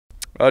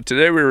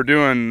Today we were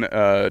doing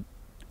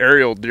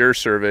aerial deer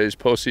surveys,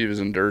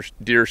 post-season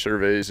deer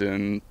surveys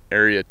in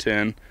Area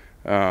 10.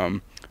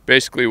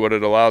 Basically what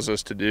it allows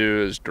us to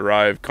do is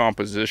derive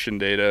composition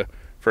data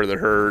for the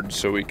herd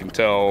so we can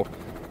tell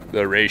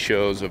the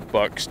ratios of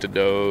bucks to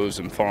does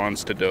and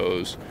fawns to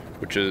does,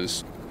 which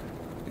is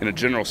in a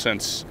general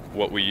sense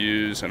what we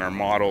use in our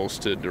models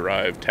to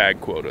derive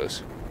tag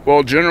quotas.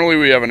 Well, generally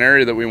we have an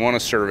area that we want to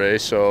survey,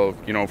 so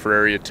for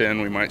Area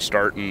 10 we might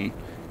start in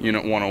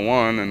Unit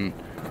 101, and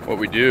what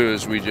we do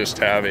is we just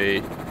have a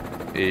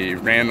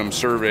random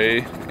survey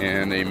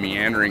and a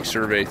meandering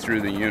survey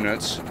through the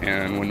units,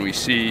 and when we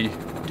see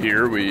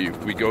deer we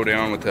go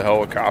down with the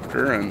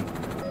helicopter and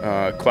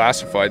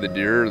classify the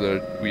deer.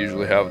 We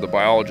usually have the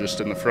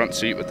biologist in the front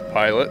seat with the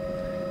pilot,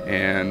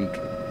 and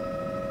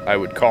I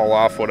would call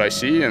off what I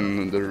see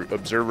and the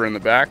observer in the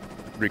back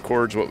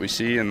records what we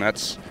see, and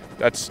that's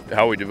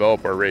how we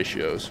develop our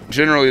ratios.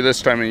 Generally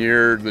this time of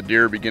year the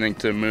deer are beginning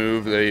to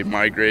move, they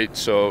migrate,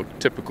 so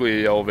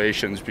typically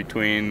elevations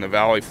between the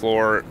valley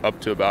floor up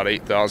to about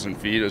 8,000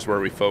 feet is where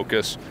we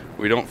focus.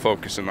 We don't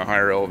focus in the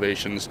higher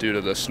elevations due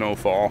to the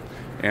snowfall,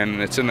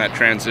 and it's in that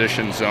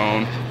transition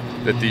zone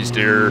that these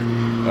deer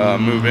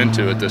move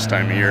into at this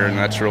time of year, and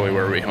that's really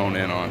where we hone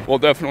in on. Well,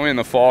 definitely in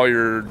the fall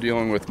you're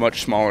dealing with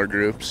much smaller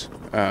groups,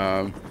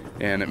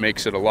 and it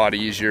makes it a lot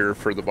easier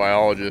for the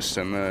biologist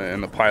and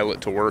the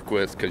pilot to work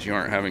with, because you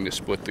aren't having to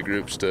split the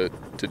groups to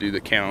do the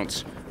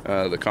counts,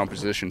 the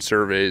composition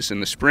surveys. In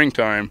the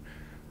springtime,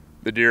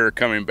 the deer are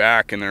coming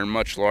back and they're in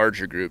much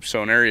larger groups.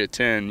 So in Area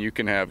 10, you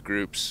can have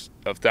groups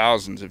of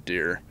thousands of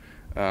deer,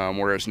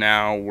 whereas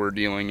now we're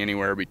dealing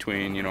anywhere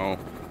between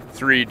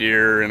 3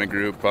 deer in a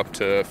group up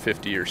to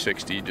 50 or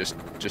 60, just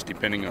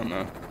depending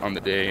on the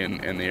day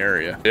and the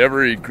area.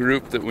 Every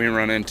group that we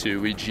run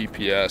into, we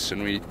GPS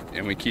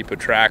and we keep a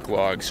track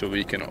log so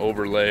we can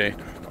overlay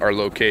our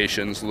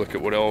locations, look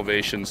at what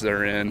elevations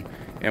they're in,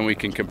 and we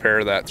can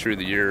compare that through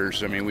the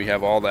years. I mean, we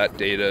have all that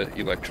data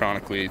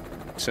electronically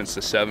since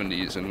the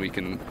 70s, and we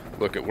can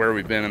look at where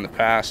we've been in the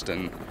past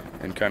and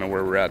kind of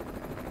where we're at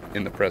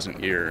in the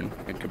present year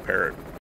and compare it.